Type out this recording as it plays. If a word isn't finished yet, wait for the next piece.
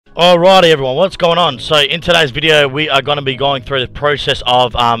Alrighty everyone, what's going on? So in today's video we are going to be going through the process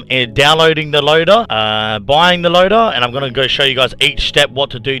of downloading the loader, buying the loader, and I'm going to go show you guys each step what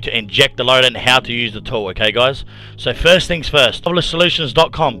to do to inject the loader and how to use the tool, okay guys? So first things first,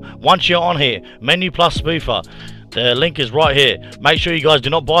 solutions.com. Once you're on here, menu plus spoofer. The link is right here. Make sure you guys do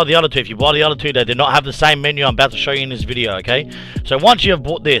not buy the other two. If you buy the other two, they do not have the same menu I'm about to show you in this video, okay? So once you have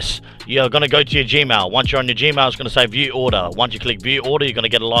bought this, you're going to go to your Gmail. Once you're on your Gmail, it's going to say view order. Once you click view order, you're going to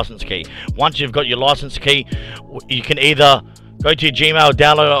get a license key. Once you've got your license key, you can either go to your Gmail,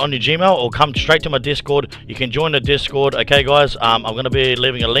 download it on your Gmail, or come straight to my Discord. You can join the Discord, okay guys? I'm going to be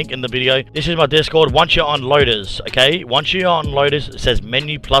leaving a link in the video. This is my Discord. Once you're on loaders, okay? Once you're on loaders, it says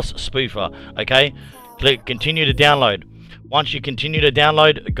menu plus spoofer, okay? Click continue to download. Once you continue to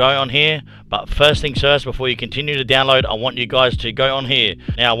download, go on here. But first things first, before you continue to download, I want you guys to go on here.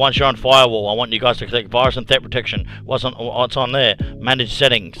 Now, once you're on firewall, I want you guys to click virus and threat protection. What's on there? Manage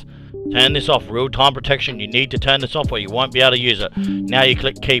settings. Turn this off. Real-time protection. You need to turn this off or you won't be able to use it. Now you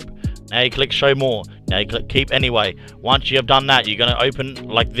click keep. Now you click show more. Now you click keep anyway. Once you have done that, you're going to open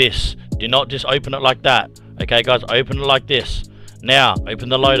like this. Do not just open it like that. Okay, guys, open it like this. Now, open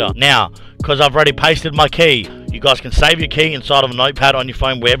the loader. Now, because I've already pasted my key, you guys can save your key inside of a notepad on your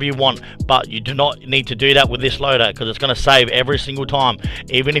phone, wherever you want, but you do not need to do that with this loader because it's going to save every single time.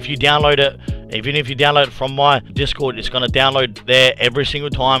 Even if you download it from my Discord, it's going to download there every single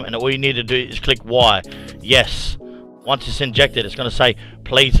time, and all you need to do is click Y. Yes. Once it's injected, it's going to say,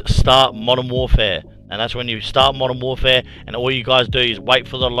 please start Modern Warfare. And that's when you start Modern Warfare, and all you guys do is wait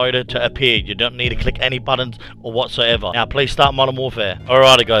for the loader to appear. You don't need to click any buttons or whatsoever. Now please start Modern Warfare.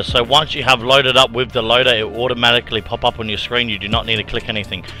 Alrighty guys, so once you have loaded up with the loader, it will automatically pop up on your screen. You do not need to click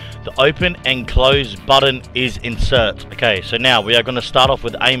anything. The open and close button is insert. Okay, so now we are going to start off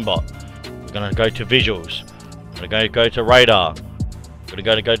with aimbot. We're going to go to visuals. We're going to go to radar. We're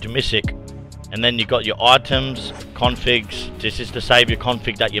going to go to MISIC. And then you got your items, configs. This is to save your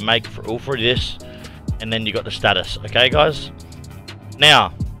config that you make for all through this. And then you got the status. Okay guys, now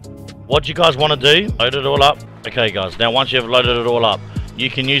what you guys want to do, load it all up. Okay guys, now once you have loaded it all up, you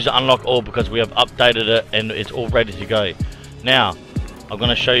can use the unlock all because we have updated it and it's all ready to go. Now I'm going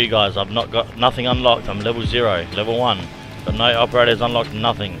to show you guys, I've not got nothing unlocked. I'm level 0, level 1, but no operators unlocked,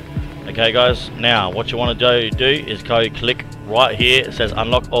 nothing. Okay guys, now what you want to do is go click right here. It says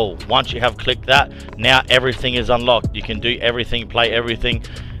unlock all. Once you have clicked that, now everything is unlocked. You can do everything, play everything,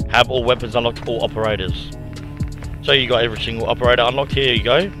 have all weapons unlocked, all operators. So you got every single operator unlocked. Here you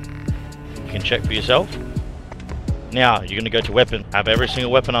go. You can check for yourself. Now you're going to go to weapon, have every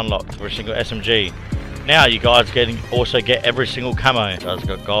single weapon unlocked, every single SMG. Now you guys also get every single camo. You guys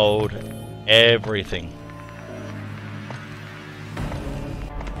got gold, everything.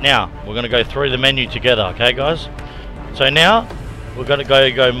 Now we're going to go through the menu together, okay guys? So now we're going to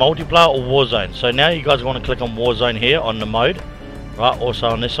go multiplayer or warzone. So now you guys want to click on warzone here on the mode. Right, also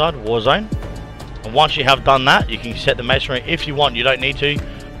on this side, warzone. And once you have done that, you can set the masonry if you want. You don't need to,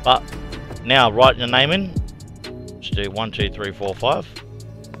 but now write your name in. Just do 1 2 3 4 5.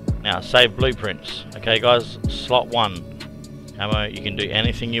 Now save blueprints. Okay guys, slot 1 camo. You can do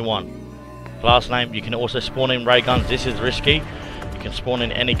anything you want. Class name, you can also spawn in ray guns. This is risky. You can spawn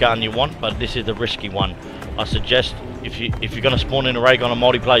in any gun you want, but this is the risky one. I suggest if you're going to spawn in a ray gun on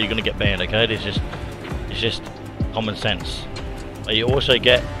multiplayer, you're going to get banned. Okay, it's just common sense. But you also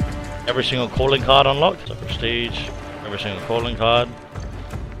get every single calling card unlocked. So prestige, every single calling card.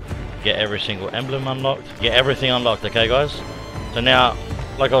 Get every single emblem unlocked. Get everything unlocked, okay guys? So now,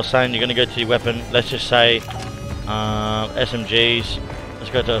 like I was saying, you're going to go to your weapon. Let's just say SMGs. Let's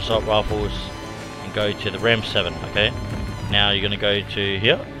go to assault rifles and go to the Ram 7, okay? Now you're going to go to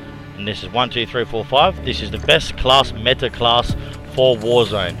here. And this is 1 2 3 4 5. This is the best class, meta class for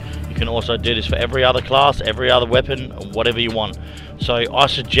Warzone. You can also do this for every other class, every other weapon, whatever you want. So I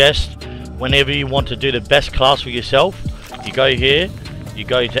suggest whenever you want to do the best class for yourself, you go here, you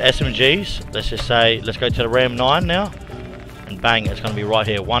go to SMGs. Let's just say, let's go to the Ram 9 now, and bang, it's going to be right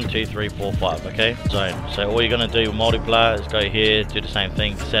here, 1 2 3 4 5. Okay, so all you're going to do with multiplayer is go here, do the same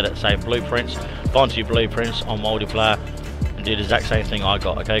thing, set it, save blueprints, go onto your blueprints on multiplayer, and do the exact same thing I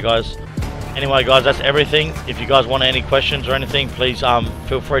got. Okay guys. Anyway guys, that's everything. If you guys want any questions or anything, please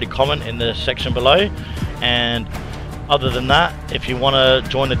feel free to comment in the section below. And other than that, if you want to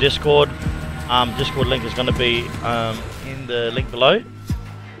join the Discord, Discord link is going to be in the link below.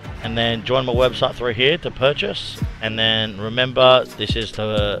 And then join my website through here to purchase. And then remember, this is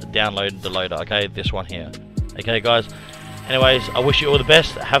to download the loader, okay? This one here. Okay guys. Anyways, I wish you all the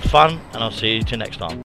best. Have fun, and I'll see you till next time.